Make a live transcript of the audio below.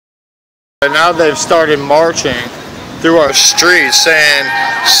And now they've started marching through our streets saying,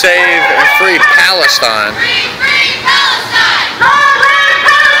 "Save and free Palestine." Free, free Palestine! Long live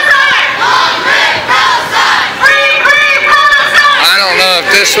Palestine! Long live Palestine! Free, free Palestine! I don't know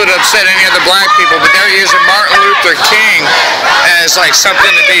if this would upset any of the black people, but they're using Martin Luther King as like something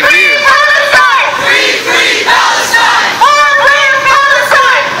to be viewed. Free, free Palestine! Long live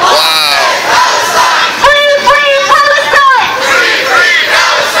Palestine! Wow. Free, free Palestine! Free, free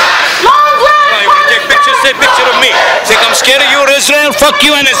Palestine! Long live Take pictures, take a picture of me. Say, I'm scared of you, Israel. Fuck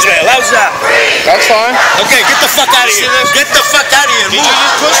you and Israel. How's that? That's fine. Okay, get the fuck out of here. Get the fuck out of here. Move.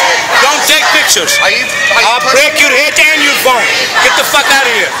 Don't take pictures. I'll break your head and your bone. Get the fuck out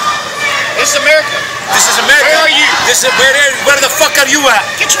of here. This is America. This is America. Where are you? This is where the fuck are you at?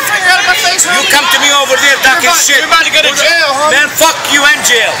 Get your finger out of my face, homie. You come to me over there talking shit. You're about to go to jail, homie. Man, fuck you and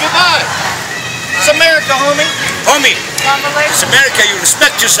jail. Goodbye. It's America, homie. Homie, it's America. You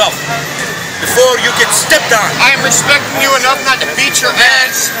respect yourself before you get stepped on. I am respecting you enough not to beat your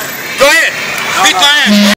ass. Go ahead. Beat my ass.